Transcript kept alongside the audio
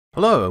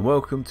Hello and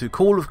welcome to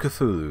Call of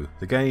Cthulhu,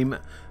 the game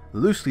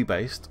loosely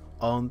based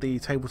on the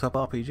tabletop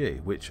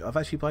RPG, which I've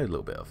actually played a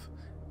little bit of.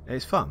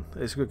 It's fun,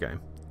 it's a good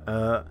game.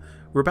 We're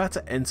about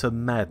to enter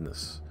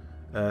madness.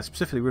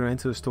 Specifically, we're going to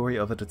enter the story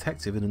of a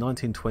detective in the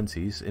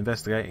 1920s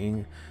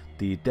investigating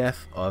the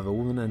death of a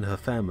woman and her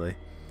family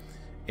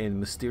in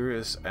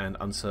mysterious and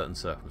uncertain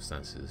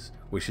circumstances,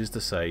 which is to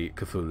say,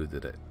 Cthulhu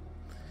did it.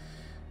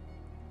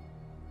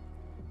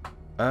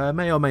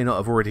 May or may not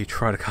have already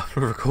tried a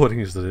couple of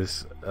recordings of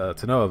this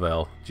to no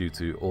avail due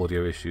to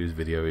audio issues,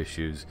 video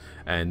issues,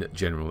 and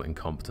general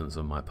incompetence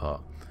on my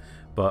part.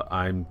 But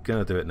I'm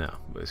going to do it now.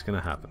 It's going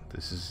to happen.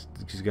 This is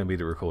going to be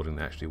the recording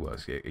that actually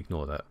works.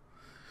 Ignore that.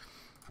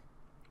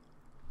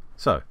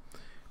 So,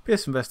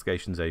 Pierce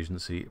Investigations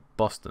Agency,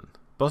 Boston.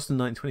 Boston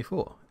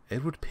 1924.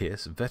 Edward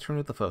Pierce, veteran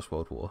of the First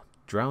World War,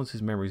 drowns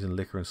his memories in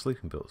liquor and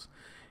sleeping pills.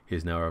 He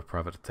is now a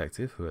private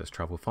detective who has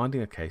trouble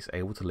finding a case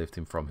able to lift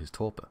him from his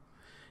torpor.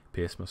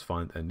 Pierce must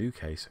find a new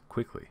case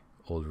quickly,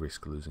 or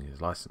risk losing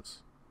his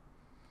license.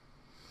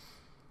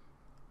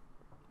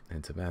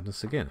 Enter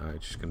madness again. I'm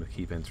just going to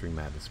keep entering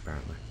madness,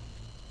 apparently.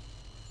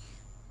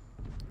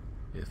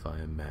 If I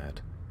am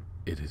mad,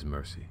 it is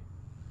mercy.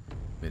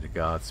 May the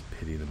gods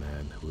pity the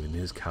man who in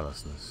his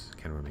callousness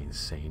can remain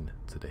sane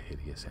to the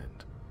hideous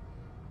end.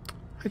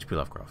 H.P.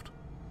 Lovecraft.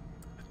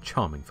 A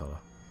charming fellow.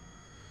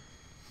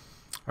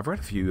 I've read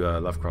a few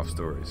Lovecraft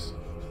stories.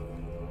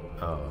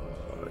 Oh,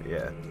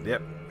 yeah.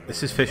 Yep.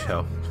 This is Fish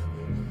Hell.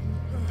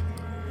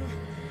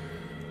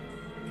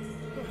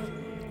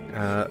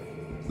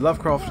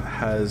 Lovecraft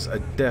has a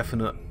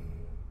definite...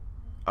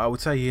 I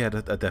would say he had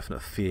a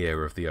definite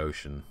fear of the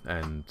ocean,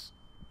 and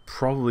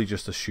probably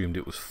just assumed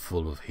it was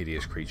full of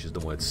hideous creatures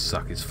that would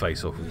suck his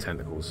face off with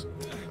tentacles.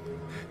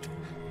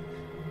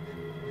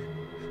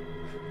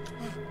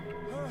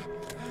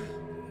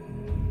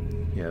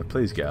 Yeah,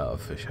 please get out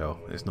of Fish Hell.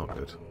 It's not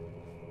good.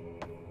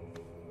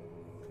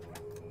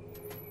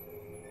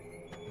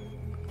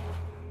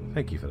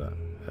 Thank you for that.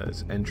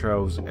 There's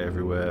entrails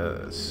everywhere,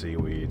 there's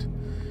seaweed.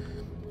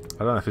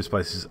 I don't know if this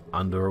place is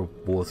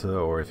underwater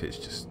or if it's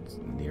just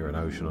near an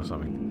ocean or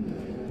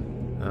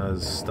something.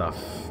 There's stuff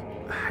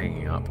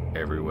hanging up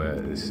everywhere.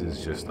 This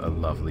is just a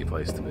lovely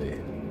place to be.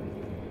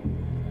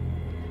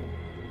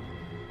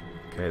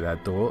 Okay,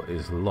 that door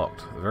is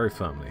locked very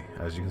firmly,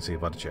 as you can see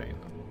by the chain.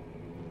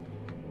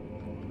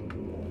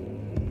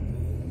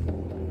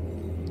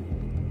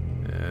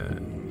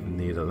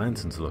 Need a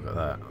lantern to look at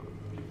that.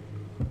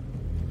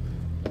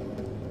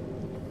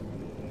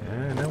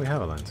 And now we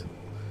have a lantern.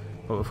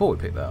 But before we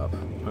pick that up,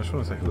 I just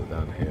want to take a look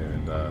down here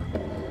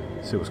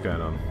and see what's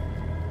going on.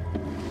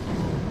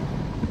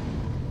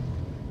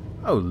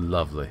 Oh,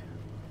 lovely.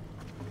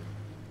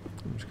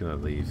 I'm just going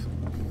to leave.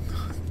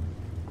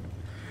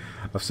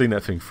 I've seen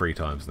that thing 3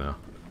 times now.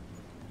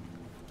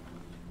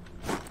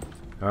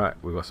 Alright,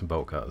 we've got some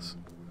bolt cutters.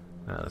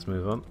 Now let's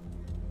move on.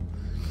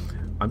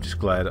 I'm just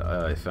glad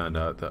I found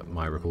out that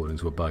my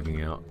recordings were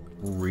bugging out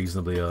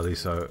reasonably early,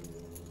 so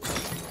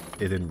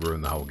it didn't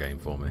ruin the whole game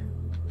for me.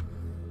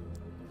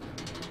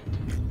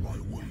 In my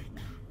wake,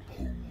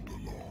 pulled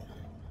along.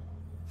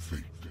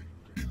 Fate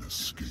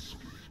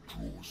inescapably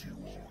draws you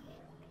on.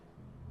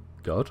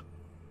 God?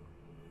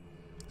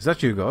 Is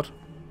that you, God?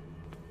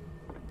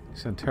 You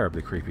sound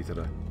terribly creepy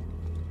today.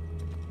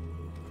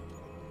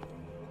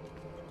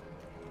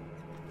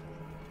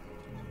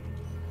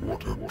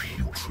 What a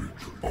putrid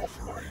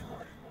offering.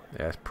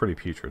 Yeah, it's pretty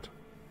putrid.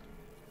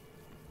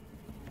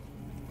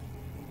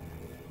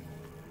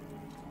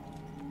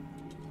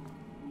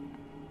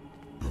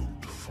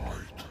 Don't fight.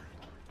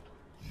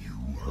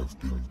 You have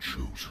been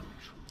chosen.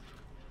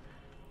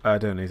 I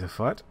don't need to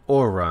fight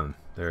or run.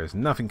 There is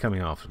nothing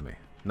coming after me.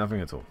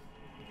 Nothing at all.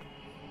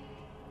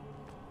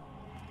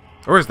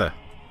 Or is there?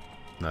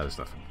 No, there's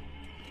nothing.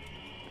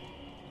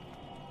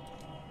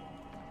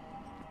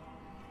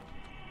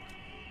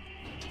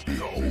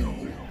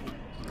 Behold,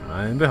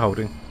 I am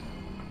beholding.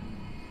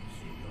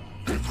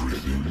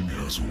 everything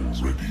has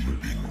already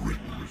been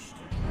written.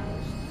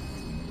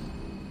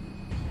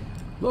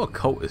 A lot of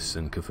cultists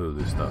in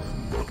Cthulhu stuff.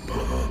 But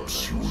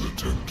perhaps you will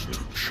attempt to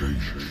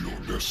change your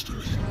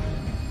destiny.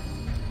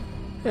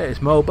 Yeah,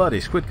 it's my old buddy,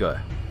 Squid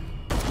Guy.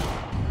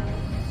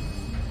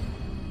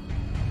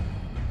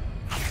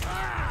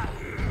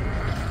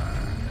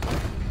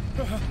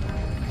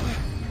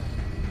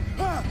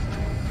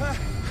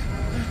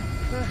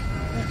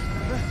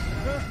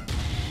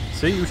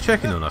 See, he was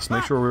checking on us,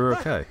 make sure we were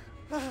okay.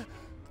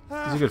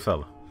 He's a good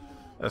fella.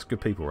 That's good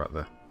people right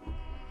there.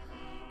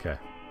 Okay.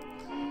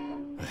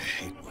 I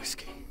hate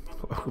whiskey.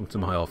 Welcome to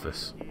my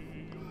office.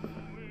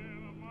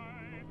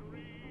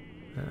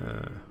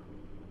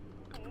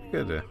 It's pretty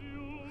good here.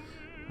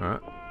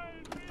 Alright.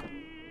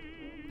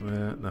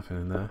 Nothing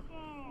in there.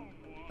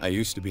 I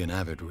used to be an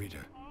avid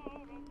reader.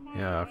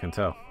 Yeah, I can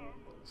tell.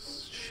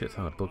 Shit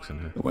ton of books in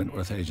here. The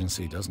Wentworth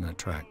Agency doesn't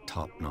attract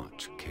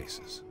top-notch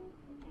cases.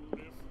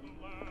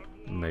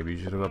 Maybe you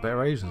should have got a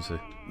better agency.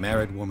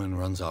 Married woman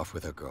runs off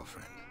with her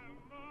girlfriend.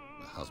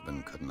 The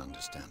husband couldn't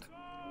understand it.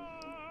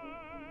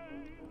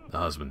 The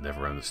husband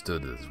never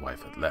understood that his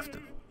wife had left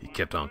him. He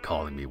kept on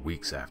calling me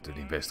weeks after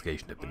the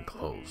investigation had been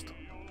closed.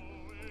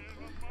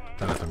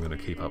 Don't know if I'm going to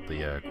keep up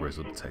the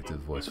grizzled detective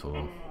voice for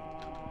long.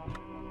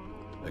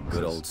 A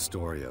good old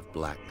story of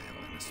blackmail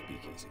in a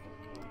speakeasy.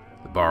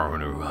 The bar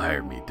owner who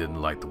hired me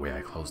didn't like the way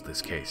I closed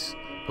this case,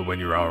 but when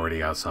you're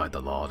already outside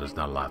the law, there's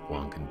not a lot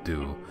one can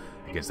do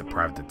against a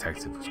private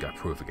detective who's got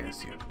proof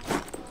against you.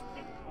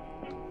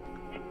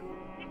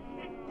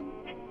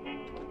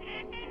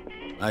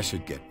 I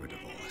should get rid of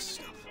all this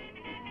stuff.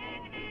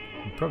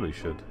 You probably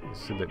should.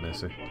 It's a bit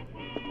messy.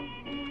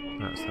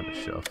 That's time to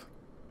shut off.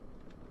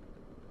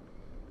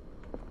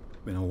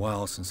 Been a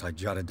while since I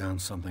jotted down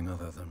something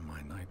other than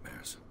my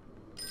nightmares.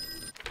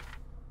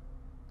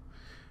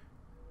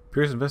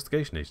 Pierce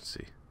Investigation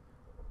Agency.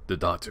 The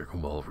doctor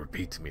will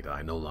repeat to me that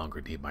I no longer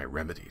need my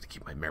remedy to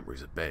keep my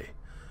memories at bay,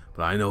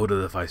 but I know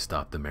that if I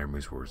stop, the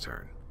memories will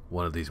return.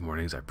 One of these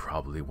mornings, I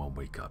probably won't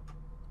wake up.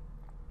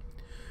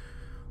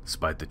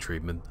 Despite the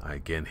treatment, I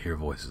again hear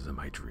voices in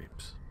my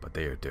dreams, but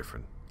they are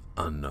different,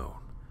 unknown.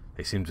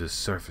 They seem to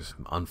surface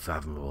from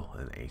unfathomable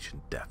and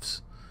ancient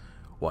depths.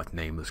 What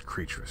nameless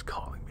creature is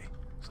calling me?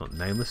 It's not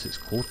nameless, it's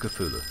called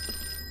Cthulhu.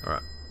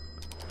 Alright.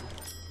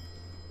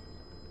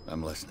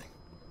 I'm listening.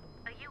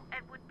 Are you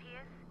Edward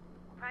Pierce,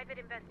 private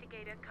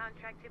investigator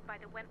contracted by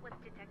the Wentworth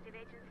Detective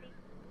Agency?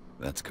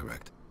 That's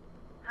correct.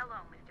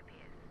 Hello, Mr.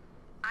 Pierce.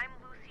 I'm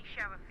Lucy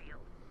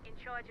Sherifield, in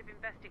charge of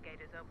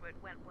investigators over at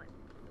Wentworth.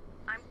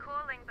 I'm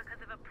calling because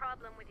of a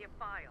problem with your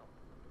file.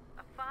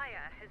 A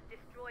fire has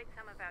destroyed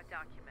some of our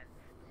documents.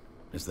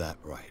 Is that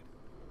right?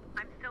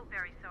 I'm so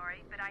very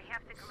sorry, but I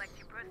have to collect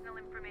your personal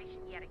information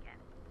yet again.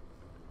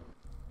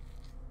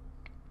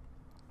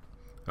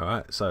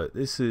 Alright, so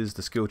this is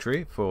the skill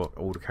tree for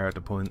all the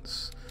character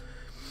points.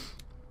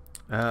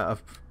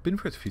 I've been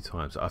through it a few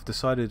times. I've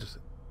decided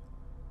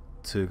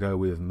to go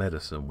with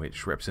medicine,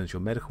 which represents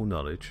your medical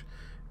knowledge.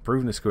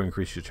 Improving the skill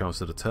increases your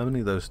chance of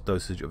determining the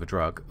dosage of a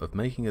drug, of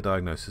making a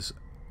diagnosis,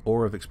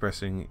 or of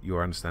expressing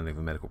your understanding of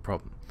a medical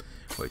problem,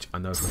 which I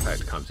know for a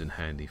fact comes in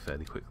handy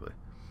fairly quickly.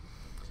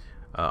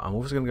 I'm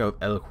also going to go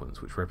with eloquence,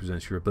 which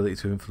represents your ability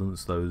to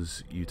influence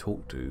those you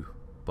talk to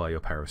by your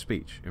power of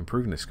speech.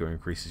 Improving this skill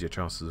increases your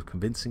chances of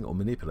convincing or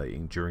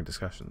manipulating during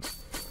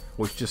discussions,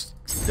 which just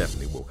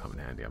definitely will come in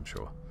handy, I'm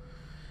sure.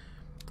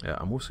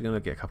 I'm also going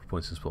to get a couple of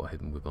points in spot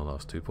hidden with my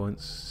last 2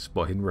 points.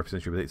 Spot hidden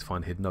represents your ability to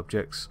find hidden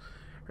objects.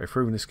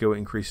 Improving this skill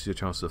increases your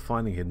chances of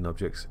finding hidden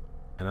objects.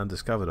 An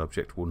undiscovered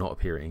object will not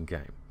appear in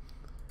game.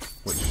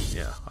 Which,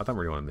 yeah, I don't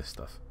really want to miss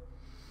stuff.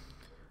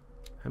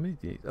 How many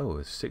do you... Oh,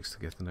 it's 6 to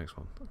get the next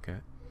one. Okay.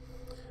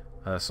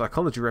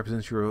 Psychology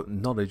represents your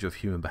knowledge of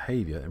human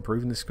behaviour.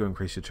 Improving this skill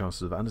increases your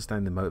chances of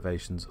understanding the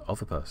motivations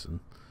of a person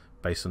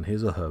based on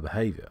his or her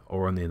behaviour,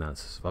 or on the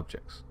analysis of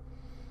objects.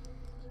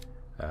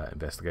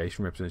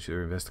 Investigation represents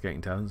your investigating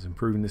talents.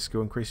 Improving this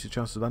skill increases your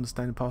chances of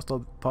understanding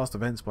past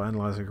events by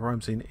analysing a crime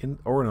scene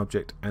or an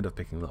object, and of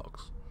picking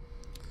locks.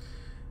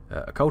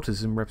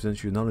 Occultism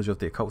represents your knowledge of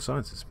the occult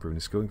sciences. Improving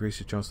this skill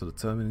increases your chance of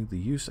determining the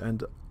use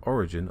and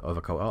origin of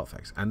occult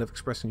artifacts, and of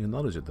expressing your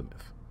knowledge of the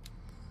myth.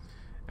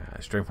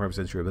 Strength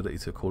represents your ability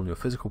to call on your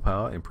physical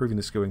power. Improving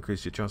this skill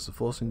increases your chance of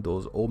forcing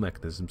doors or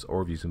mechanisms,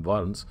 or of using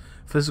violence,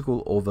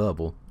 physical or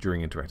verbal,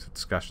 during interactive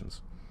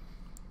discussions.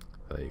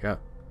 So there you go.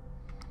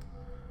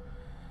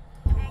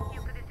 Thank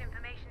you for this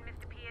information,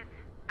 Mr. Pierce.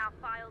 Our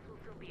files will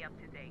soon be up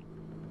to date.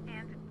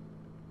 And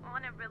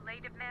on a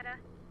related matter,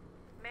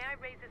 may I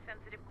raise a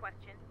sensitive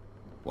question?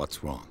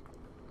 What's wrong?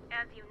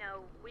 As you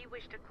know, we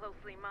wish to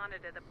closely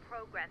monitor the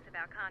progress of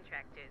our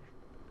contractors.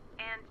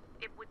 And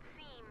it would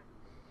seem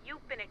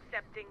you've been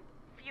accepting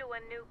fewer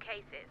new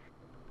cases.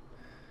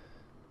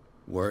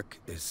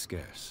 Work is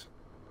scarce.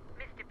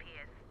 Mr.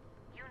 Pierce,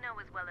 you know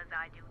as well as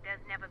I do,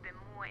 there's never been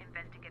more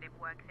investigative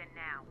work than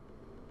now.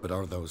 But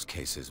are those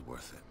cases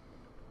worth it?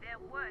 They're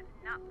worth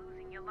not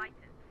losing your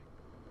license.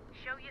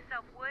 Show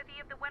yourself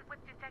worthy of the Wentworth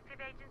Detective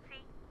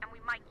Agency, and we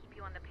might keep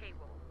you on the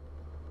payroll.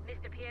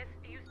 Mr. Pierce,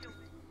 are you still...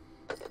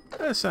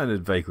 That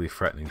sounded vaguely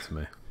threatening to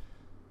me.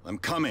 I'm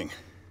coming.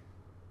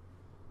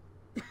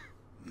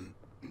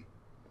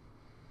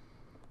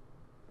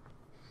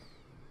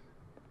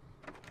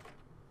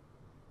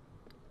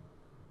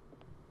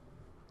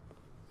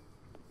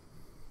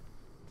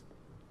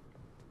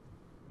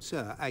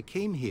 Sir, I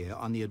came here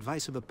on the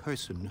advice of a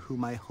person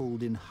whom I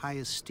hold in high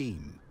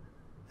esteem,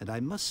 and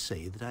I must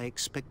say that I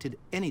expected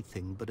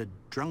anything but a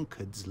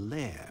drunkard's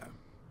lair.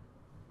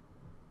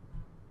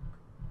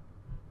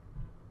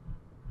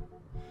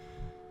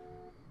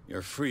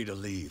 You're free to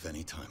leave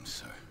anytime,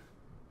 sir.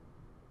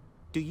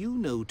 Do you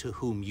know to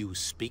whom you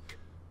speak?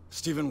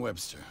 Stephen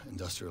Webster,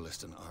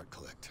 industrialist and art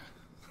collector.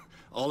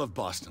 All of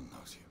Boston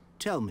knows you.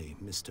 Tell me,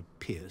 Mr.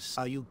 Pierce,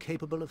 are you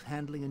capable of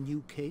handling a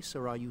new case,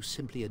 or are you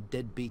simply a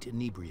deadbeat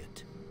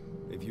inebriate?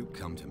 If you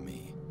come to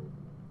me,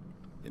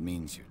 it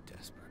means you're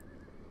desperate.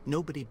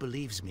 Nobody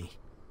believes me.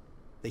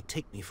 They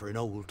take me for an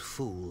old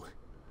fool.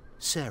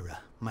 Sarah,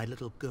 my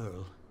little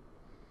girl,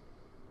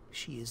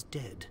 she is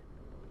dead.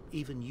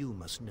 Even you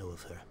must know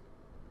of her.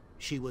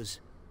 She was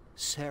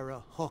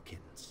Sarah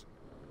Hawkins.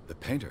 The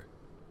painter?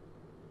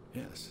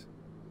 Yes.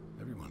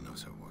 Everyone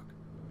knows her work.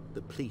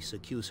 The police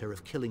accuse her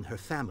of killing her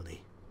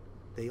family.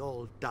 They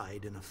all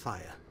died in a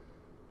fire.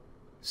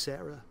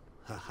 Sarah,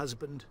 her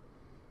husband,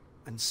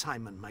 and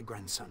Simon, my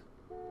grandson.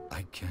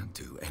 I can't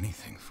do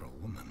anything for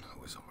a woman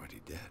who is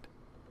already dead.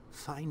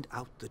 Find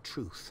out the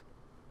truth.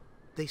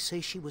 They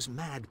say she was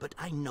mad, but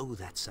I know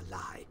that's a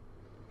lie.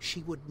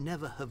 She would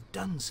never have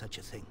done such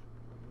a thing.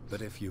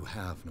 But if you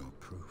have no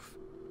proof...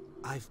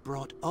 I've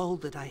brought all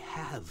that I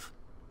have.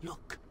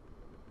 Look.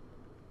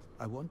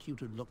 I want you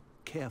to look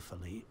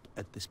carefully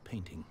at this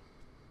painting.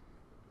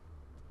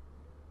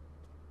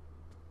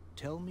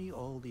 Tell me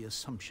all the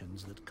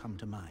assumptions that come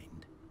to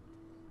mind.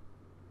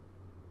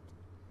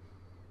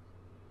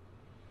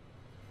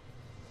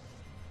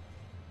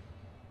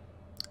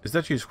 Is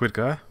that you, Squid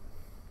Guy?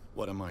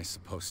 What am I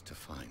supposed to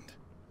find?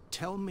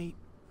 Tell me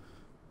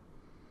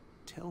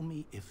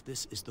if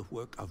this is the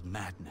work of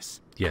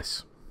madness.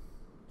 Yes.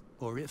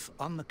 Or if,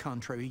 on the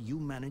contrary, you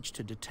manage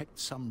to detect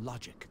some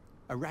logic,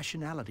 a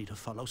rationality to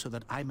follow so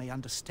that I may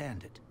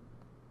understand it.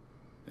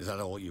 Is that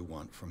all you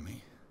want from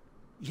me?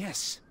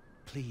 Yes,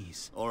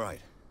 please. All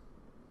right.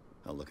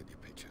 I'll look at your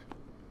picture.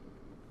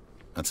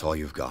 That's all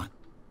you've got?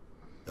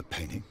 The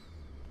painting?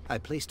 I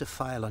placed a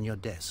file on your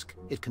desk.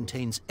 It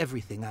contains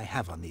everything I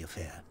have on the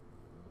affair.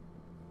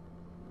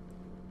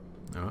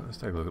 Alright, let's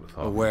take a look at the A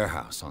file.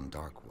 warehouse on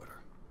Darkwater.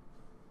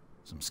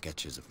 Some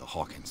sketches of the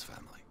Hawkins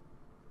family.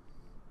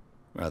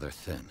 Rather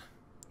thin.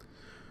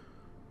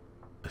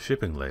 A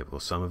shipping label,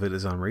 some of it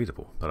is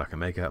unreadable, but I can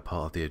make out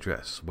part of the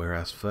address,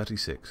 Warehouse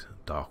 36,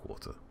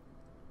 Darkwater.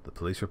 The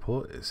police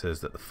report, it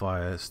says that the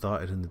fire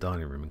started in the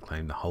dining room and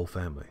claimed the whole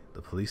family.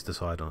 The police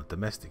decide on a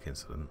domestic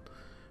incident,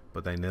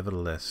 but they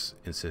nevertheless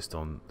insist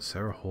on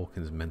Sarah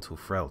Hawkins' mental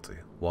frailty.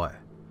 Why?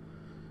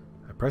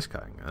 A press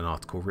cutting, an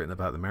article written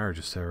about the marriage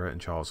of Sarah and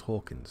Charles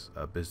Hawkins,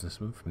 a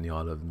businessman from the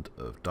island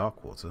of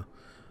Darkwater.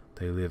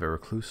 They live a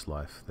recluse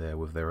life there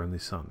with their only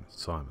son,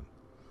 Simon.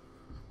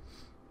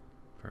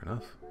 Fair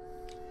enough.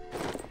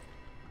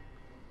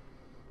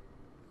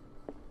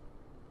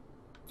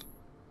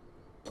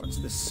 What's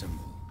this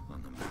symbol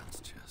on the man's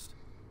chest?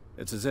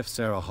 It's as if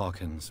Sarah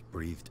Hawkins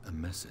breathed a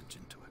message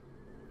into it.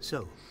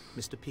 So,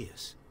 Mr.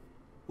 Pierce,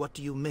 what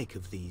do you make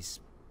of these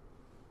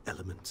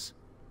elements?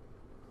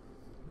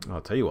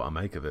 I'll tell you what I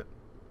make of it.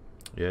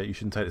 Yeah, you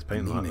shouldn't take this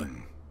painting The lightly.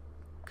 meaning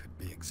could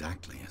be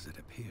exactly as it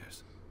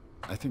appears.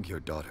 I think your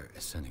daughter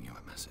is sending you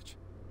a message.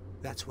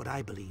 That's what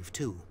I believe,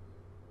 too.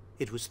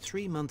 It was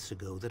 3 months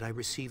ago that I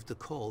received the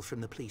call from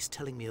the police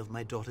telling me of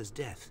my daughter's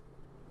death.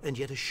 And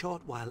yet a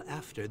short while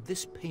after,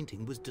 this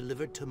painting was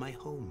delivered to my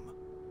home.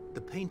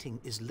 The painting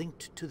is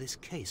linked to this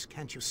case,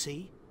 can't you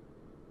see?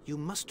 You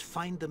must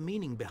find the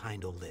meaning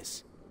behind all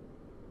this.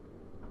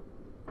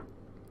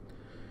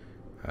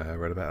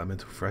 Read about a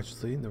mental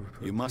fragility in the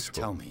report. You must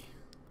tell me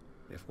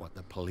if what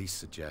the police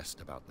suggest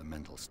about the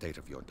mental state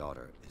of your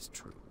daughter is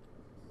true.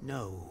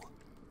 No.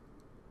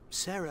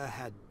 Sarah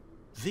had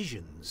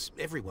visions.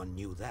 Everyone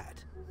knew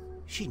that.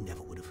 She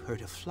never would have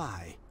hurt a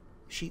fly.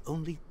 She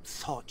only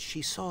thought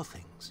she saw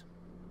things.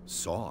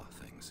 Saw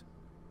things?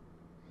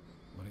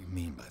 What do you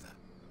mean by that?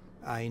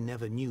 I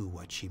never knew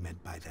what she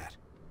meant by that.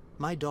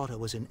 My daughter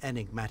was an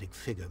enigmatic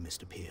figure,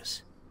 Mr.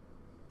 Pierce.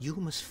 You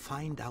must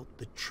find out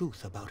the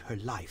truth about her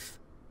life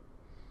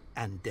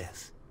and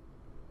death.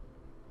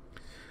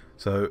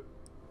 So,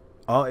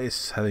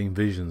 artists having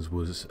visions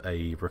was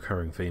a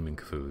recurring theme in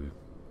Cthulhu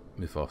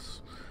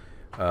mythos.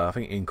 I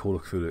think in Call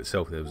of Cthulhu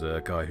itself there was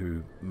a guy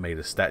who made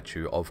a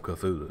statue of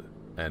Cthulhu,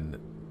 and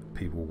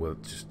people were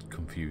just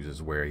confused as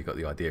to where he got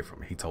the idea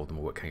from. He told them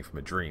all it came from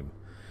a dream,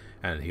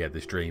 and he had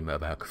this dream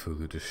about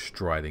Cthulhu just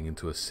striding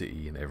into a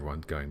city and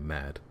everyone going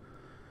mad.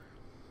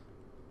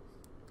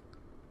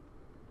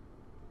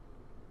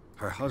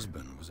 Her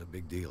husband was a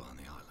big deal on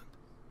the island.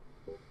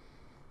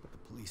 But the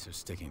police are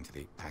sticking to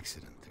the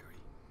accident theory.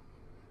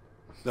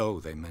 Though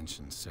they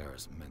mentioned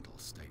Sarah's mental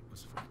state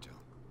was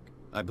fragile.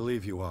 I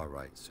believe you are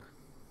right, sir.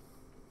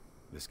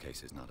 This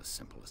case is not as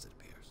simple as it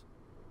appears.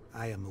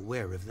 I am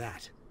aware of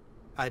that.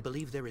 I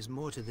believe there is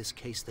more to this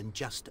case than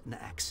just an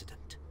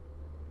accident.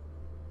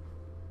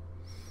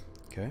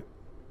 Okay.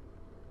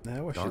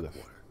 Now where should I?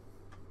 Darkwater.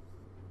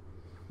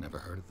 Never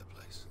heard of the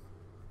place.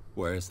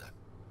 Where is that?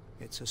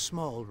 It's a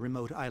small,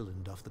 remote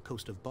island off the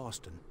coast of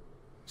Boston.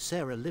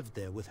 Sarah lived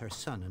there with her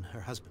son and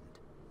her husband.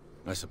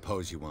 I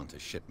suppose you want to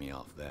ship me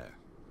off there.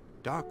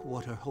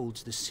 Darkwater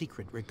holds the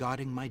secret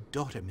regarding my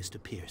daughter,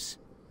 Mr. Pierce.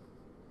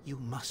 You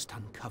must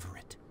uncover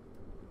it.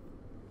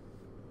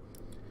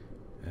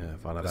 Find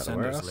out The about the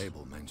sender's warehouse.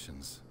 label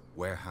mentions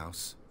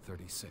Warehouse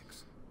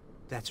 36.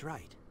 That's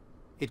right.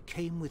 It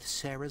came with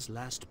Sarah's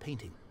last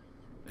painting.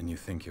 And you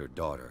think your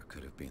daughter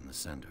could have been the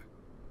sender?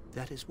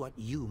 That is what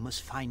you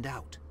must find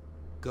out.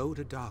 Go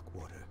to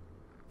Darkwater.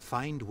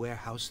 Find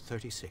Warehouse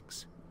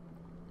 36.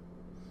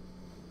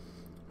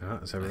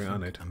 That's everything I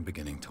need. I'm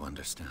beginning to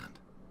understand.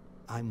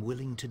 I'm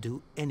willing to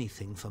do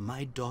anything for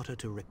my daughter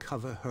to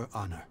recover her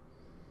honor.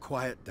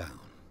 Quiet down.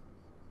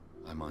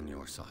 I'm on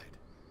your side.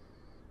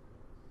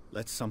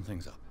 Let's sum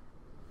things up.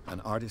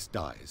 An artist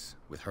dies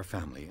with her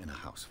family in a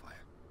house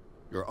fire.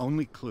 Your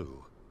only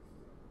clue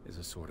is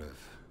a sort of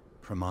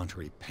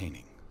promontory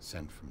painting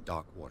sent from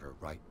Darkwater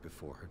right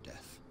before her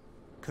death.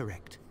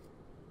 Correct.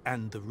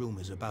 And the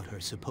rumors about her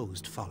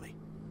supposed folly.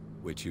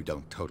 Which you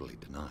don't totally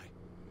deny.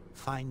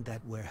 Find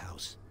that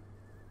warehouse.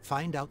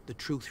 Find out the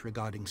truth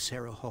regarding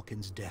Sarah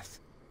Hawkins' death.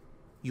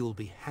 You'll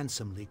be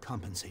handsomely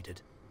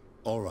compensated.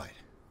 All right.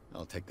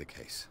 I'll take the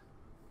case.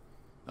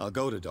 I'll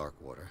go to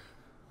Darkwater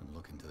and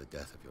look into the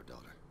death of your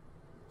daughter.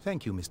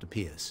 Thank you, Mr.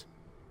 Pierce.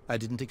 I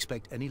didn't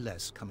expect any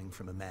less coming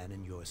from a man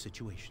in your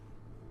situation.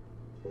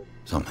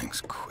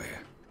 Something's queer.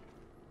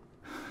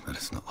 But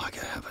it's not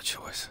like I have a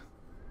choice.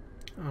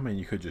 I mean,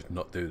 you could just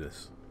not do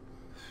this.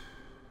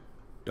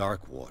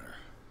 Darkwater.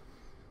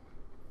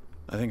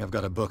 I think I've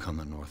got a book on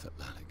the North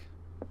Atlantic.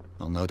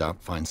 I'll no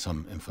doubt find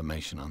some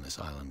information on this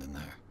island in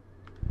there.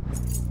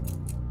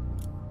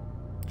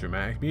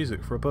 Dramatic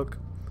music for a book.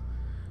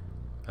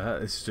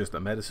 This is just a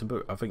medicine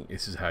book. I think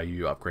this is how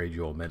you upgrade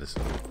your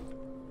medicine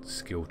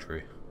skill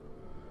tree.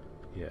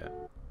 Yeah.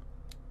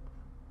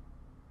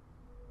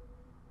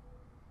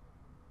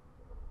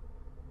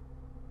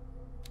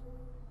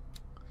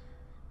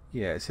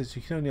 Yeah, it says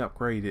you can only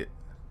upgrade it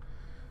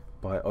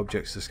by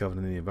objects discovered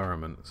in the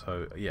environment.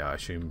 So yeah, I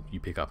assume you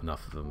pick up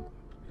enough of them,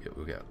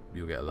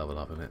 you'll get a level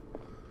up in it.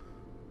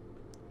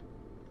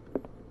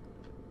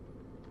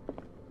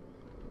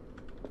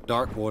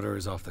 Darkwater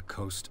is off the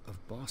coast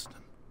of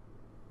Boston.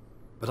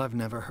 But I've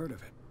never heard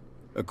of it.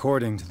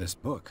 According to this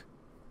book,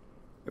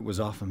 it was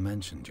often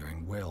mentioned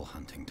during whale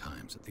hunting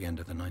times at the end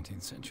of the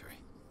 19th century.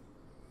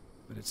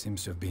 But it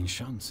seems to have been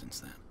shunned since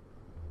then.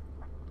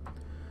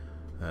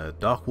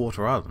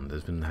 Darkwater Island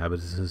has been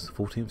inhabited since the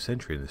 14th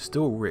century and is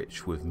still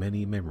rich with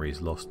many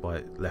memories left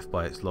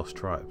by its lost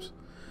tribes.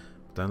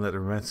 Don't let the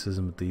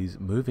romanticism of these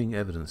moving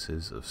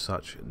evidences of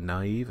such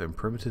naive and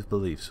primitive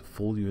beliefs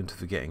fool you into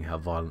forgetting how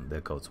violent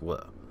their gods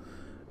were.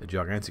 A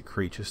gigantic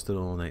creature still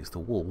ornates the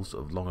walls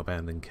of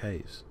long-abandoned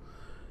caves.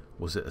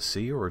 Was it a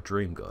sea or a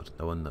dream god?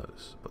 No one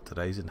knows. But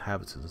today's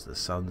inhabitants, the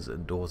sons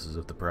and daughters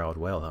of the proud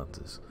whale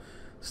hunters,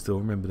 still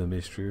remember the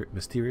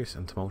mysterious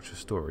and tumultuous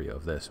story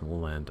of their small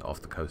land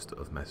off the coast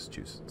of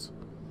Massachusetts.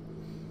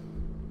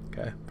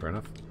 Okay, fair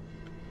enough.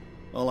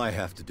 All I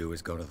have to do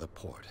is go to the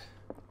port.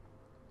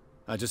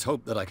 I just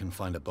hope that I can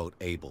find a boat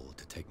able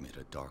to take me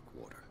to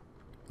Darkwater.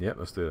 Yep,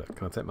 let's do that.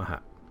 Can I take my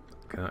hat?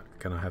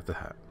 Can I have the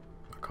hat?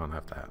 I can't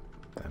have the hat.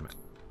 Damn it.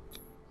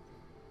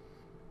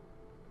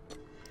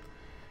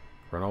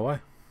 Run away.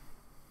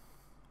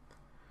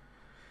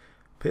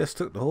 Pierce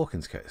took the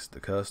Hawkins case. The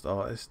cursed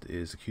artist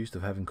is accused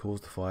of having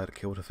caused the fire that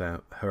killed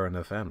her and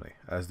her family.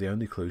 As the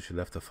only clue, she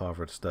left her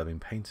father a disturbing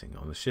painting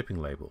on the shipping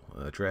label,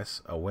 an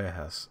address, a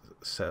warehouse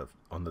set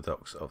on the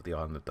docks of the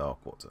island of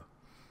Darkwater.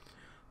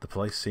 The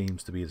place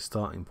seems to be the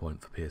starting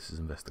point for Pierce's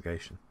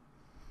investigation.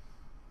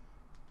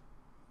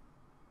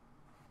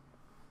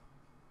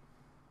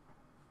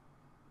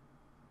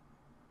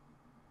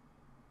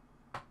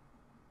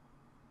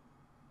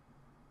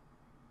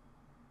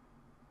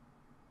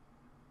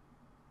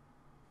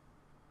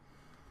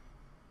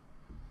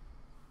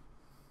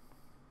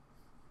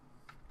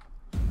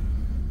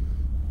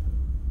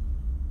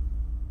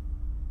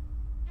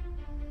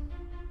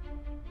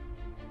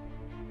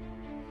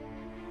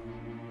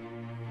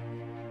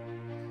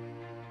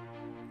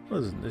 Well,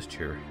 isn't this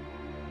cheery?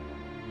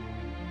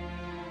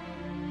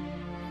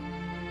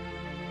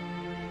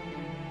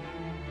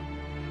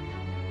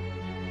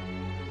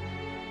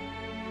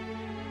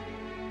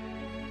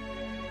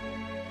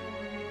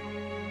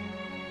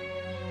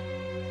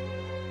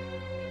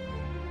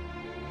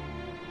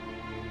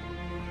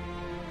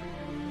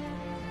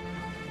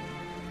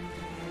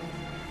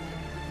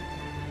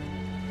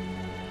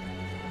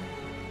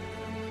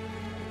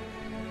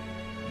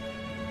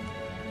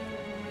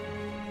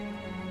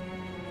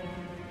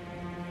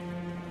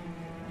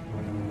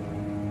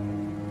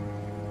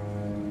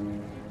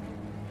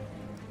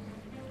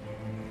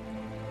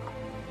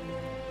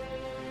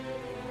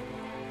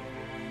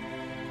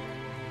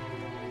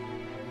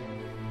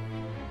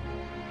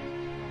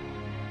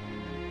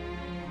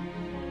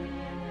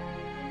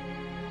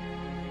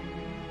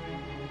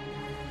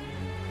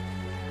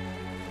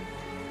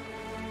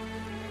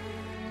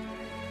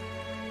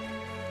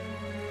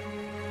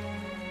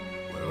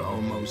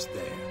 Almost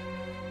there.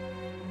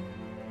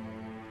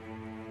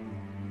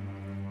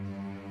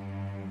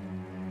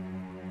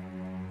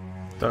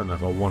 Don't know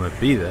if I want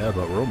to be there,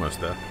 but we're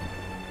almost there.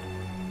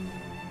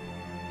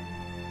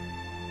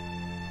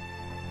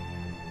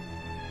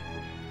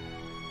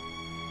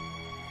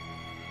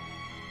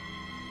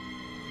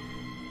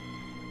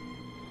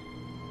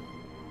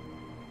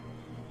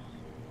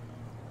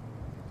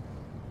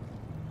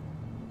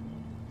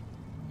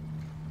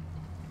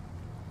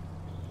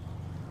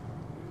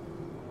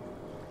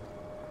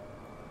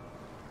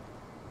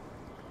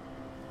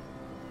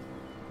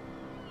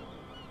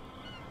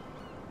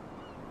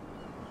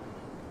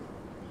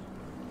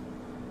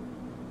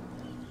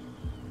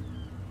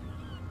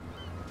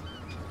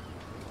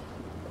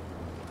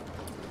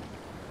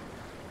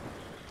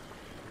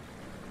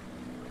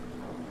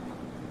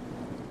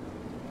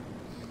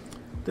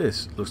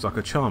 This looks like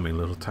a charming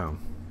little town.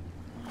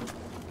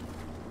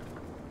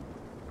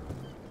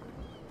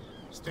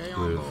 Stay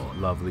on with board.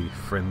 lovely,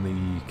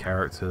 friendly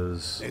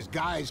characters, There's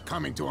guys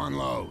coming to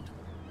unload.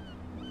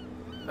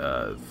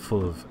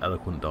 full of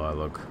eloquent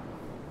dialogue.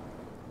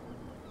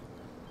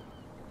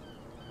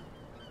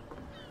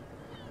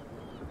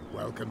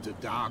 Welcome to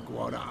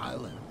Darkwater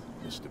Island,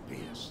 Mr.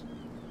 Pierce.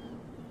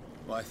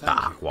 Why, thank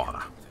you. Dark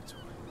water.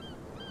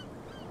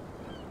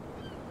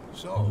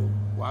 So,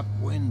 what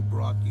wind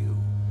brought you?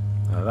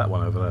 That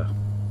one over there.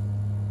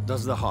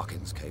 Does the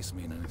Hawkins case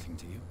mean anything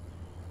to you?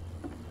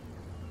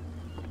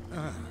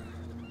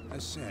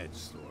 A sad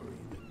story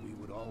that we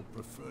would all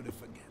prefer to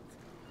forget.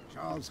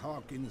 Charles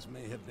Hawkins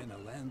may have been a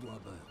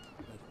landlubber,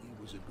 but he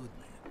was a good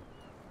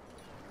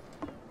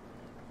man.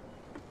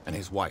 And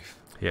his wife?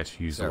 He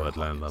actually used the Sarah word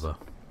Hawkins. landlubber.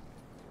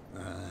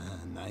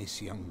 A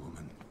nice young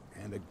woman,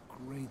 and a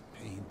great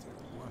painter.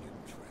 What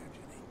a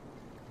tragedy.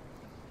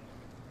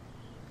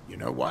 You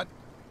know what?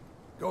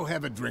 Go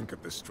have a drink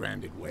at the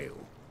Stranded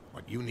Whale.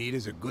 What you need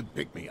is a good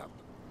pick-me-up.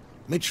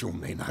 Mitchell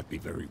may not be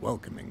very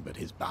welcoming, but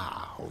his bar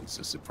holds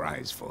a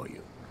surprise for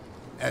you.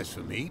 As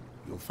for me,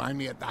 you'll find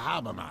me at the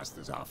Harbor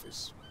Master's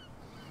office.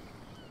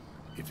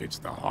 If it's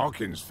the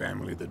Hawkins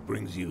family that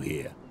brings you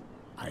here,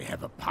 I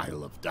have a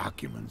pile of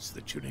documents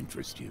that should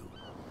interest you.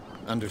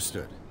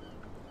 Understood.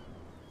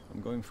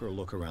 I'm going for a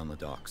look around the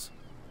docks.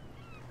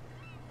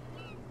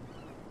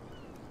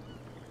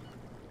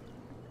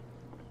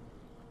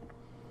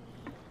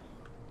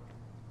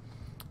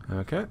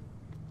 Okay.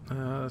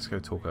 Let's go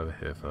talk over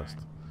here first.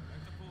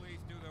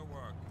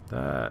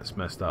 That's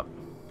messed up.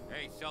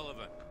 Hey,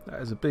 Sullivan.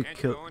 That is a big Can't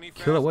you killer go any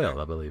faster? whale,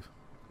 I believe.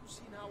 You've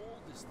seen how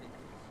old this thing is.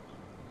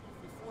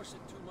 If we force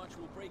it too much,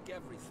 we'll break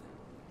everything.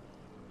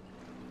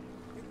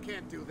 You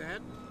can't do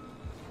that.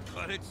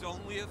 But it's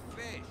only a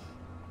fish.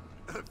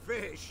 A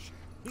fish?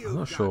 I'm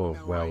not sure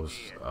whales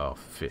are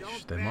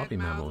fish. They might be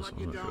mammals.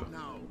 I'm not sure.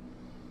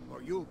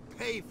 Or you'll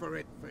pay for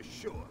it for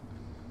sure.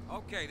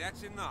 Okay,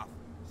 that's enough.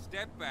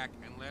 Step back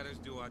and let us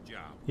do our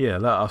job. Yeah,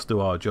 let us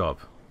do our job.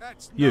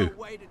 That's You.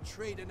 no way to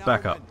treat an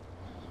Back omen. up.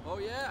 Oh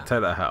yeah.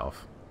 Take that hat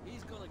off.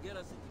 He's gonna get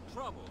us into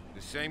trouble.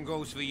 The same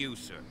goes for you,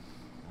 sir.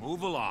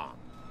 Move along.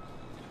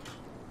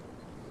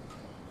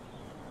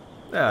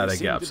 They seem get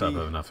to upset be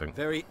over nothing.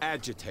 Very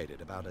agitated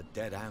about a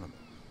dead animal.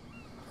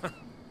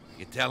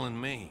 You're telling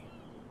me?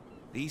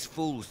 These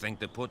fools think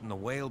that putting the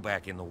whale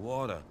back in the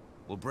water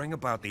will bring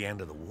about the end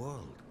of the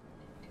world.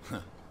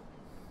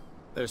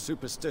 They're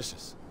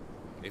superstitious.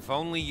 If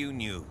only you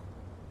knew.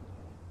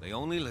 They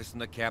only listen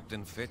to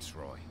Captain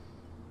Fitzroy.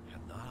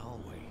 And not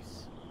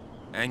always.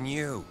 And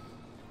you.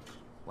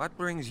 What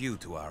brings you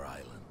to our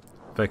island?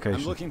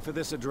 Vacation. I'm looking for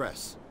this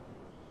address.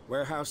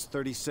 Warehouse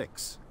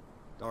 36,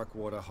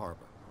 Darkwater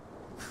Harbor.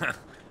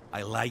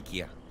 I like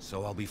you,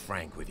 so I'll be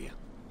frank with you.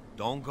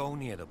 Don't go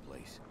near the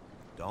place.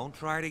 Don't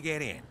try to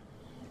get in.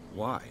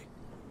 Why?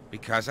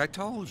 Because I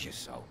told you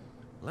so.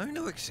 Learn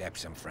to accept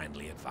some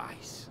friendly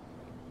advice.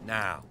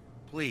 Now,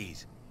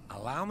 please,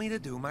 allow me to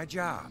do my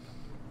job.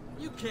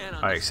 You can't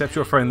I accept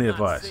your friendly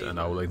advice, and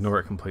I will ignore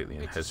it completely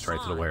and head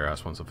straight to the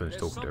warehouse once I finish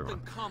talking to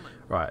everyone.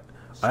 Right.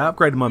 I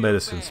upgraded my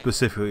medicine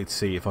specifically to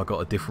see if I got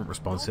a different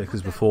response here,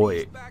 because before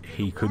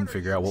he couldn't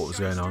figure out what was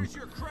going on.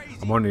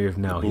 I'm wondering if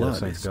now he has Blood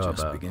something is to go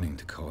just about. beginning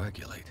to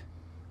coagulate.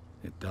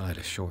 It died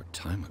a short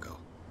time ago.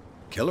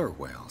 Killer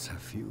whales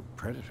have few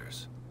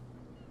predators.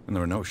 And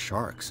there are no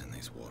sharks in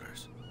these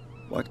waters.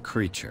 What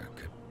creature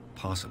could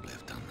possibly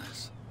have done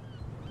this?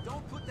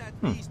 Don't put that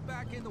beast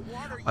back in the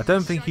water. I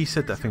don't think he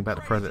said that thing about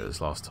the predators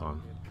last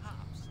time.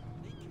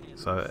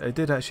 So it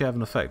did actually have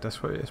an effect. It's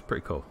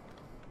pretty cool.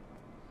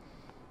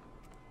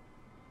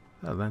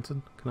 That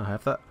lantern, can I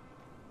have that?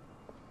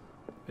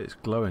 It's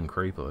glowing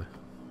creepily.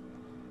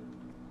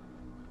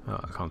 Oh,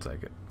 I can't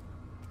take it.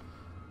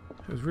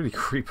 It was really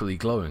creepily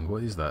glowing.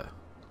 What is that?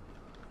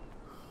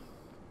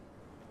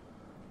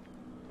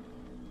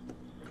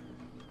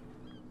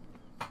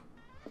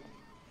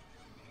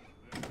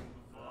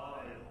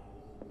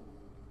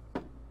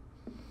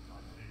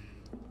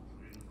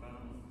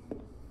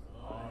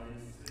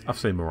 I've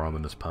seen more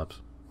ominous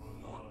pubs.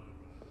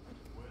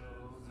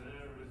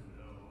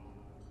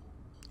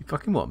 You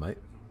fucking what, mate?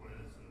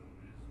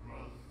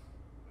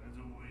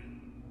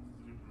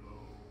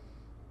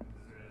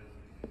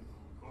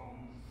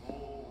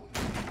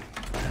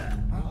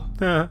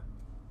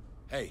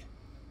 Hey,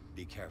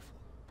 be careful.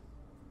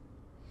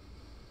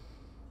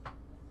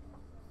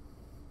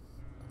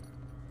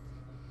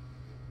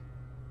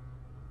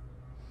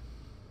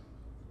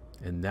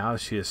 And now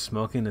she is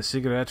smoking a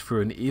cigarette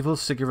through an evil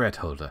cigarette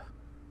holder.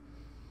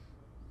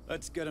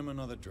 Let's get him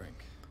another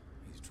drink.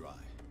 He's dry.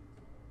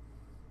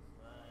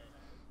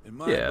 In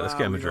my Yeah, let's bar,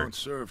 get him a we drink. don't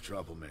serve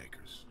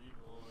troublemakers.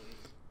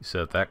 You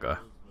said that guy.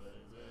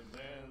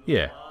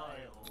 Yeah.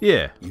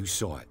 Yeah. You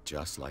saw it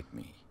just like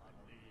me.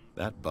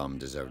 That bum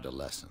deserved a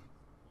lesson.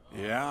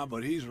 Yeah,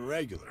 but he's a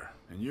regular,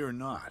 and you're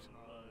not.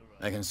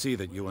 I can see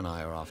that you and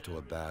I are off to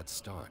a bad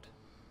start.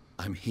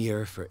 I'm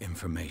here for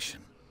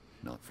information,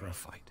 not for a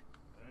fight.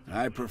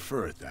 I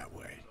prefer it that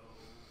way.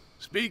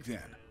 Speak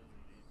then.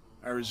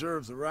 I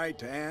reserve the right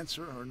to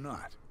answer or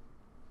not.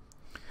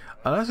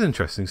 Oh, that's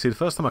interesting. See, the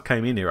first time I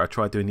came in here, I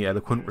tried doing the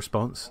eloquent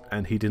response,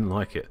 and he didn't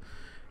like it.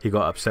 He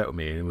got upset with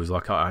me and was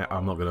like,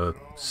 I'm not going to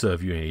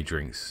serve you any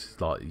drinks.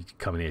 Like, you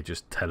come in here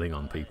just telling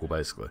on people,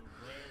 basically.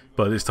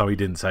 But this time he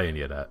didn't say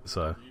any of that,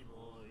 so...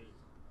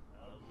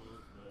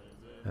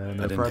 I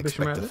didn't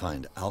expect to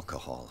find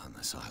alcohol on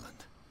this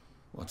island.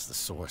 What's the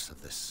source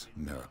of this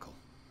miracle?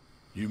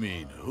 You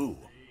mean who?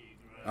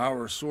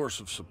 Our source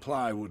of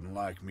supply wouldn't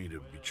like me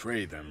to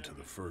betray them to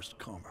the first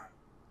comer.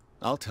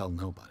 I'll tell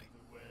nobody.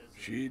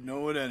 She'd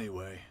know it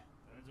anyway.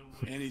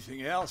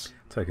 Anything else?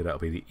 Take it, that'll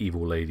be the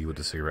evil lady with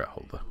the cigarette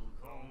holder.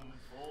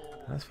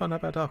 Let's find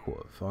out about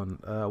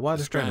Darkwater. Why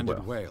the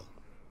stranded whale?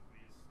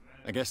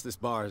 I guess this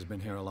bar has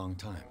been here a long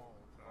time.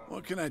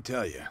 What can I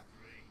tell you?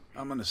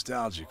 I'm a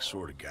nostalgic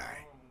sort of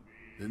guy.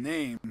 The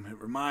name,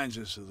 it reminds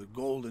us of the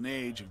golden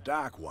age of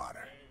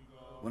Darkwater,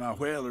 when our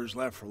whalers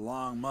left for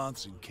long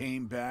months and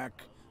came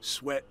back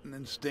sweating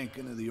and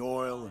stinking of the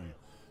oil and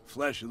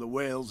flesh of the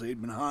whales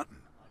they'd been hunting.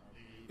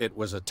 It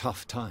was a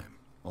tough time,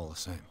 all the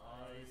same.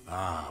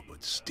 Ah,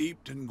 but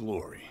steeped in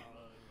glory.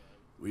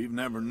 We've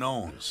never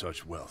known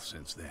such wealth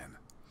since then.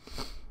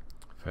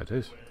 Fair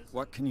dues.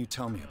 What can you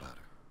tell me about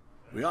her?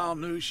 We all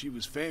knew she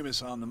was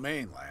famous on the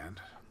mainland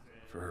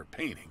for her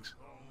paintings.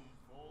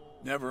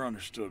 Never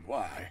understood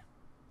why.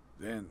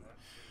 Then,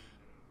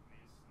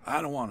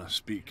 I don't want to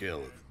speak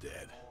ill of the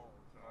dead.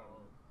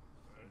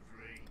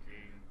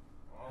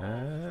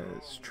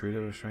 It's true they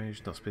were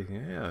strange, not speaking.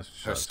 Yeah,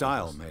 her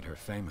style made her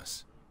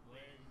famous.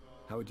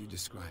 How would you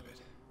describe it?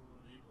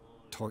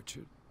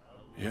 Tortured?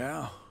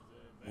 Yeah.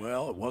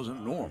 Well, it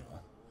wasn't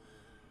normal.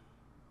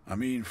 I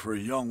mean, for a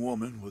young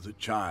woman with a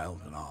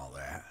child and all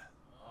that.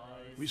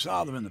 We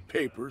saw them in the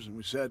papers and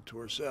we said to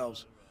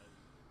ourselves,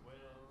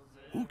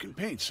 who can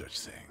paint such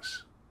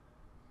things?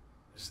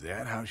 Is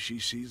that how she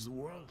sees the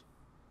world?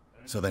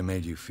 So they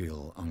made you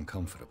feel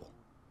uncomfortable?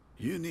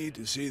 You need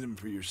to see them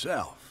for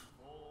yourself.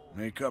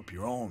 Make up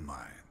your own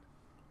mind.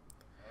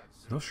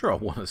 Not sure I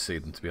want to see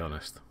them, to be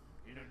honest.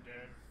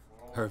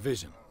 Her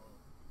vision.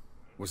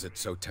 Was it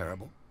so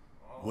terrible?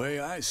 The way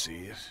I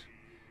see it,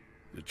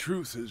 the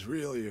truth is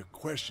really a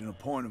question of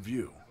point of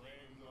view.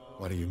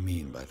 What do you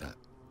mean by that?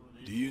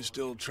 Do you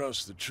still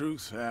trust the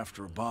truth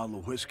after a bottle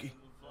of whiskey?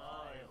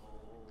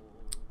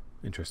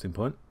 Interesting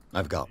point.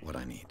 I've got what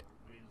I need.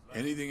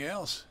 Anything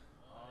else?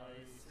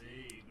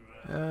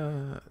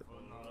 That's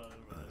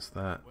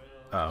that.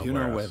 Do you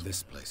know where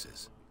this place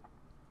is?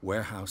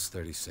 Warehouse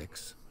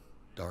 36,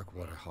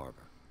 Darkwater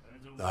Harbor.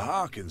 The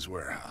Hawkins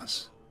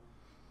warehouse.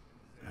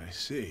 I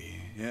see,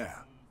 yeah.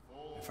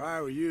 If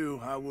I were you,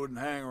 I wouldn't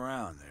hang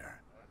around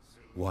there.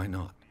 Why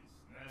not?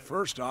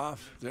 First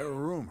off, there are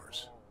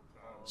rumors.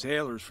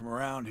 Sailors from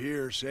around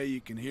here say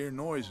you can hear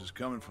noises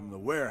coming from the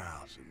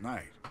warehouse at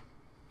night.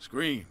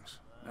 Screams,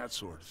 that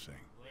sort of thing.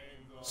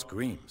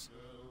 Screams?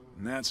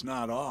 And that's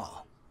not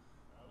all.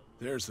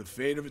 There's the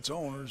fate of its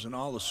owners and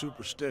all the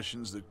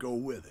superstitions that go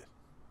with it.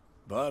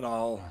 But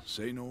I'll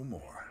say no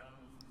more.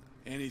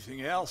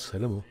 Anything else? Say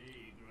no more.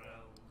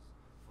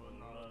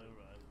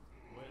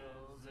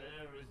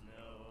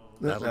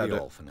 That'll be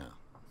all for now.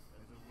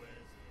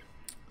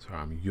 Sorry,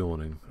 I'm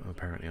yawning.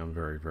 Apparently I'm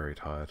very, very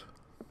tired.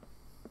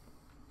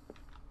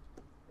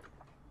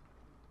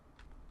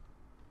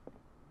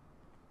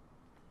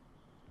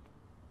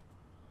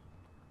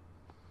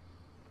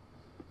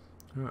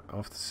 Alright,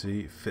 off to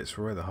see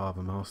Fitzroy, the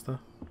harbour master.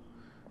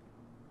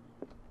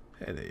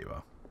 Hey, there you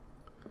are.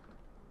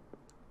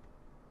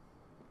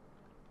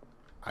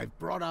 I've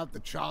brought out the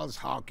Charles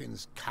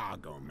Hawkins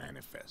cargo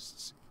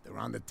manifests. They're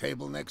on the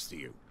table next to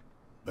you.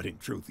 But in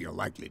truth, you're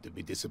likely to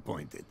be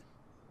disappointed.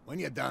 When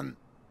you're done,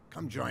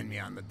 come join me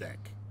on the deck.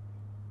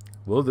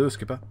 Will do,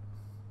 Skipper.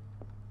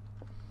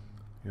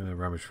 You're gonna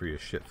rummage through your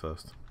shit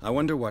first. I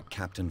wonder what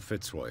Captain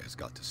Fitzroy has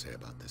got to say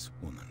about this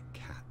woman,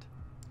 Cat.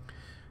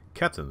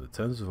 Captain, the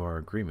terms of our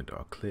agreement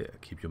are clear.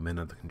 Keep your men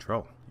under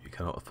control. You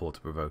cannot afford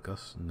to provoke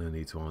us. No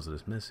need to answer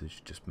this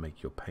message. Just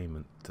make your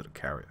payment to the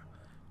carrier.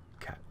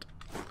 Cat.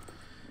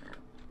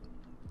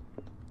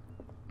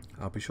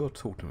 I'll be sure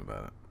to talk to him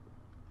about it.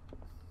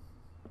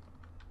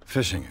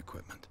 Fishing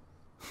equipment.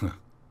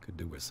 Could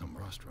do with some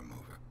rust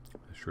remover.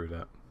 True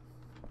that.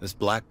 This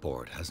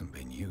blackboard hasn't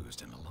been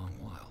used in a long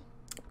while.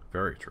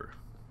 Very true.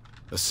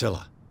 The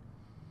Scylla.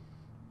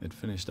 It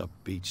finished up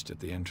beached at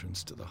the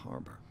entrance to the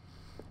harbor.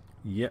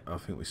 Yeah, I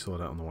think we saw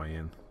that on the way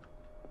in.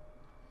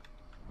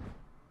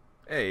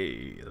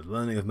 Hey, the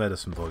Learning of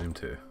Medicine Volume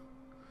 2. So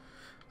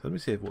let me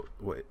see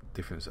what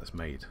difference that's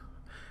made.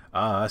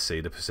 Ah, I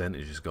see, the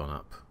percentage has gone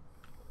up.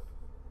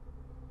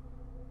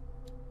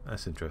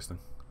 That's interesting.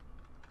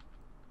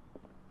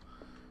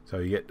 So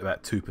you get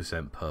about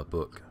 2% per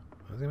book.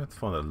 I'm going to have to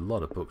find a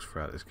lot of books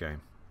throughout this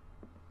game.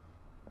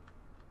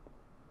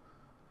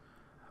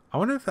 I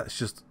wonder if that's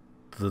just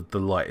the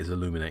light is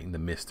illuminating the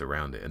mist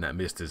around it, and that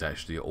mist is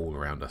actually all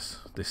around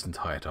us this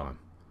entire time.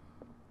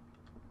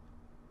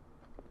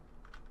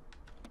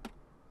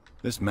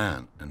 This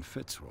man and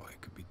Fitzroy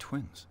could be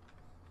twins.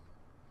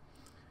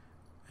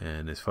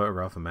 And this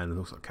photograph of a man who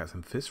looks like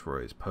Captain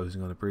Fitzroy is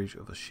posing on a bridge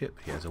of a ship.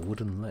 He has a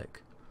wooden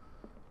leg.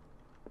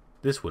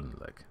 This wooden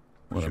leg.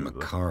 What a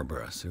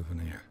macabre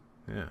souvenir.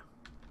 Yeah.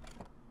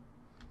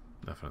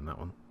 Nothing on that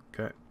one.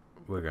 Okay,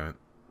 we're going.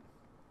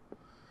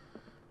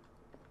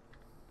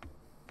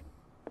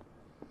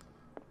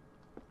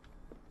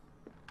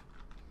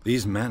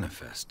 These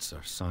manifests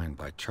are signed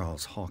by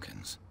Charles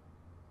Hawkins.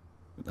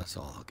 But that's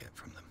all I'll get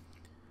from them.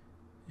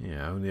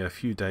 Yeah, only a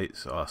few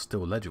dates are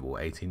still legible.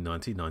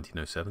 1890,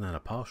 1907, and a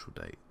partial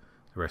date.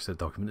 The rest of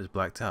the document is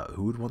blacked out.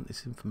 Who would want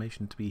this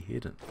information to be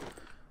hidden?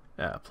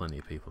 Yeah, plenty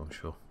of people, I'm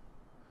sure.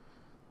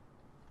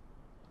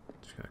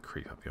 Just gonna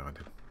creep up behind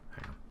him.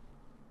 Hang on.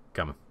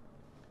 Come on.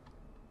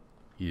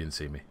 You didn't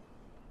see me.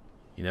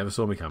 You never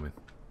saw me coming.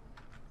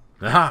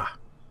 Aha!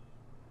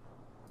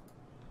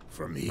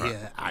 From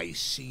here, I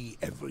see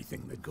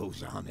everything that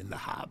goes on in the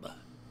harbor.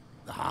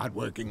 The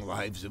hard-working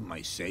lives of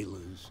my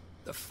sailors,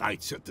 the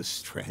fights at the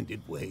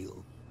stranded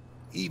whale.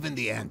 Even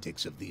the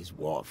antics of these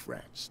wharf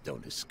rats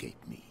don't escape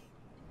me.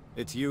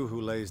 It's you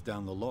who lays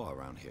down the law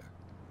around here.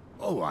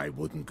 Oh, I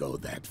wouldn't go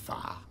that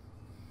far.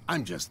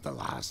 I'm just the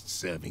last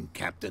serving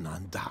captain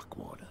on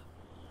Darkwater.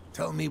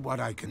 Tell me what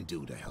I can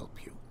do to help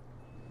you.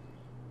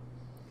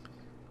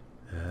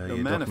 The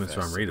Your documents are manifests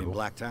have been unreadable.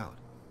 blacked out.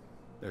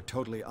 They're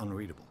totally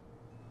unreadable.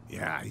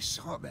 Yeah, I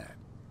saw that.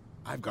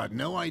 I've got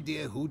no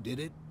idea who did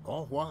it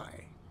or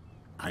why.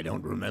 I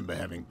don't remember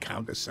having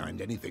countersigned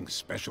anything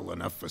special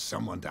enough for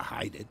someone to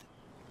hide it.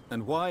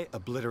 And why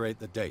obliterate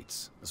the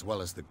dates, as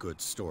well as the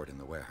goods stored in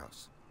the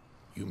warehouse?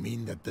 You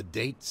mean that the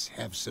dates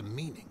have some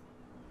meaning?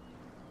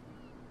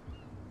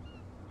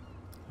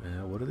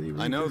 What are they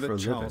really I know do for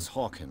that a Charles living?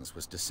 Hawkins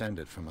was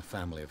descended from a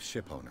family of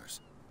ship owners,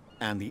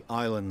 and the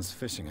island's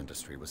fishing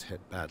industry was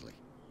hit badly.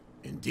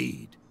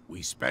 Indeed,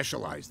 we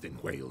specialized in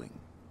whaling,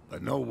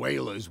 but no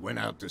whalers went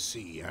out to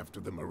sea after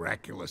the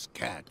miraculous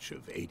catch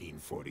of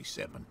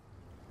 1847.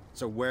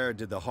 So where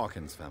did the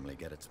Hawkins family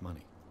get its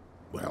money?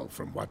 Well,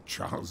 from what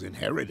Charles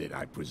inherited,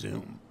 I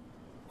presume.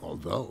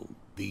 Although,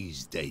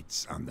 these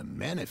dates on the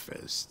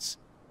manifests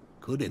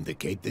could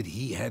indicate that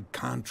he had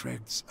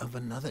contracts of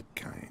another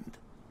kind.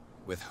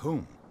 With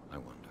whom, I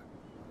wonder?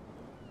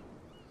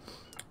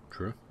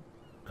 True.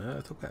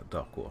 Talk about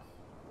Darkwater.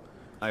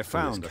 I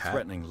found a cat.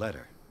 threatening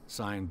letter,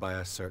 signed by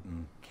a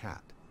certain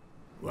cat.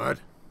 What?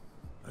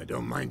 I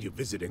don't mind you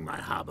visiting my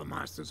harbor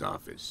master's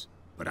office,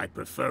 but I'd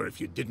prefer if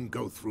you didn't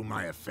go through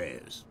my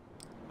affairs.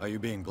 Are you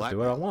being Do what I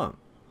blackmailed? want.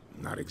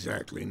 Not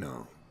exactly,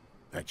 no.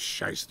 That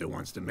shyster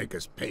wants to make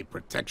us pay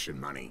protection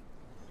money.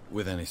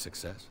 With any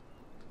success?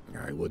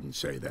 I wouldn't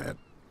say that,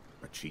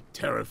 but she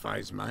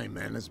terrifies my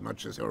men as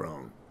much as her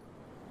own.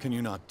 Can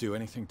you not do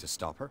anything to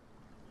stop her?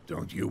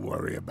 Don't you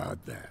worry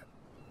about that.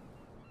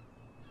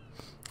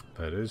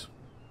 That is.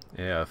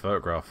 Yeah, a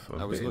photograph. I'm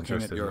I a was bit looking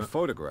at interested your in that.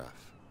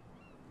 photograph.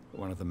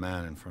 One of the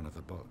man in front of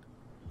the boat.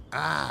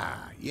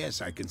 Ah,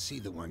 yes, I can see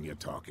the one you're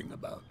talking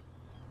about.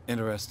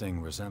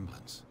 Interesting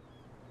resemblance.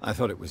 I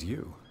thought it was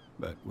you,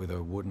 but with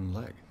a wooden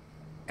leg.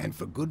 And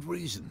for good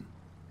reason.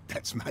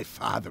 That's my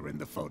father in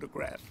the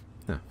photograph.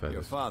 Yeah, that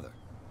Your is. father.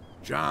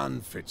 John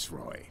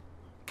Fitzroy,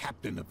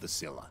 captain of the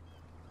Scylla.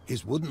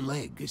 His wooden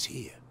leg is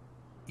here.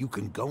 You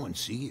can go and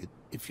see it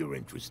if you're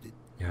interested.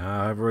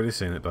 Yeah, I've already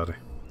seen it, buddy.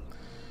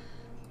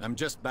 I'm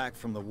just back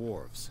from the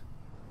wharves.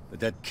 The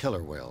dead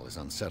killer whale is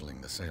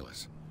unsettling the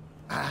sailors.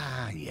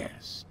 Ah,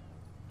 yes.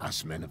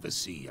 Us men of the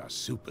sea are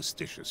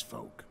superstitious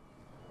folk.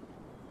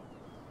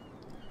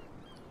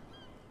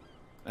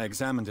 I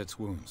examined its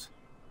wounds.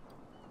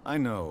 I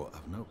know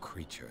of no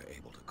creature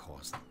able to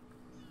cause them.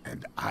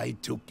 And I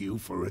took you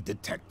for a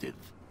detective.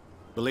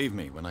 Believe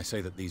me when I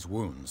say that these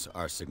wounds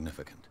are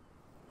significant.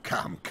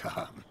 Come,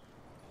 come.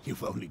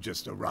 You've only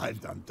just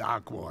arrived on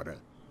Darkwater,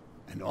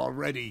 and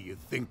already you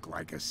think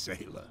like a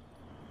sailor.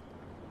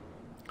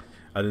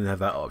 I didn't have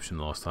that option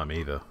last time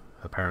either.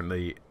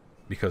 Apparently,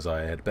 because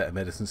I had better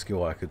medicine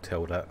skill, I could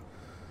tell that.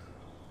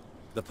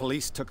 The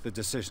police took the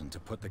decision to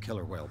put the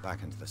killer whale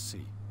back into the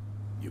sea.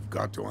 You've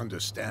got to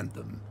understand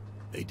them.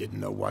 They didn't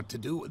know what to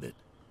do with it.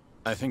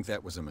 I think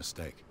that was a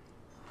mistake.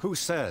 Who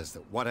says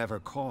that whatever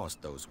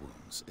caused those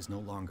wounds is no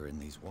longer in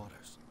these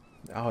waters?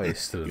 Oh,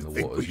 it's still in You the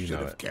think we waters, you should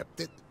know have it. kept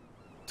it?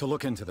 To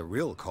look into the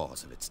real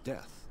cause of its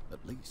death, at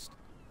least.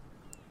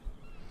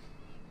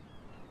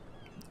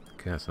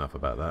 Okay, that's enough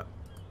about that.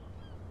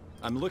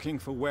 I'm looking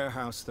for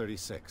Warehouse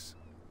 36.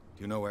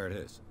 Do you know where it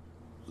is?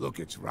 Look,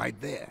 it's right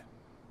there.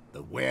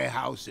 The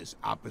warehouse is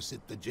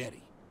opposite the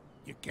jetty.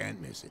 You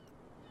can't miss it.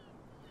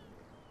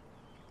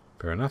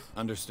 Fair enough.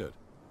 Understood.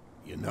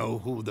 You know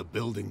who the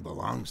building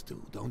belongs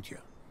to, don't you?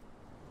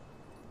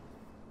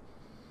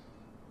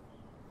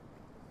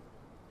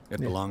 It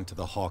belonged to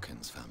the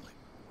Hawkins family.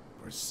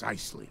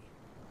 Precisely.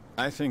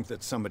 I think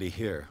that somebody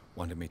here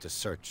wanted me to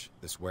search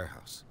this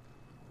warehouse.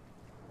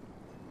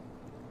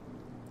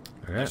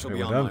 I Okay, shall we're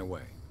be on done. my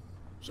way.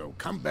 So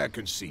come back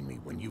and see me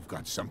when you've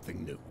got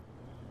something new.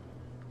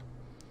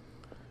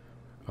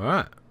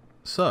 Alright,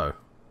 so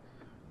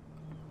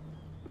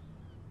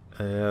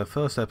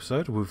first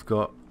episode, we've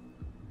got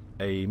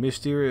a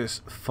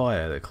mysterious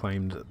fire that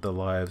claimed the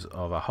lives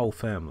of a whole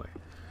family.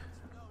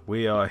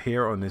 We are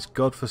here on this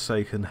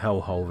godforsaken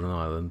hellhole of an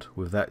island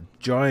with that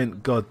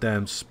giant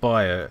goddamn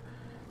spire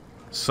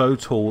so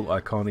tall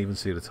I can't even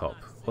see the top.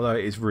 Although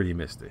it is really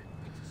misty.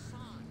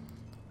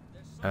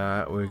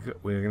 We're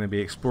going to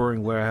be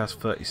exploring Warehouse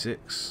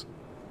 36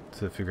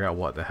 to figure out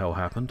what the hell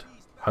happened.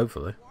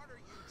 Hopefully.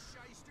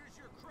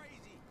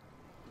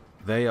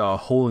 They are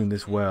hauling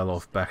this whale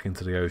off back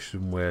into the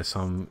ocean where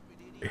some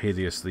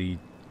hideously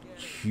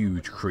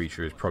huge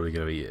creature is probably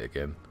going to eat it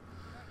again.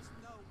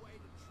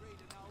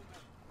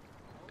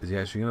 Is he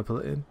actually going to pull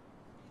it in?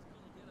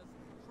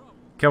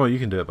 Come on, you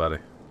can do it, buddy.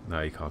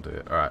 No, you can't do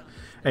it. Alright.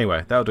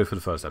 Anyway, that'll do for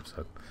the first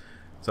episode.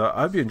 So,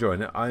 I hope you're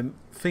enjoying it. I'm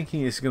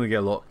thinking it's going to get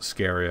a lot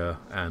scarier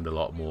and a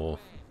lot more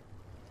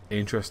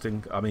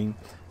interesting. I mean,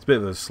 it's a bit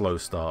of a slow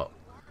start,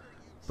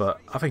 but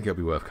I think it'll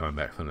be worth coming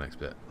back for the next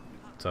bit.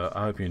 So,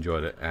 I hope you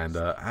enjoyed it, and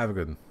have a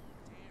good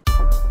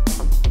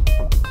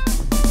one.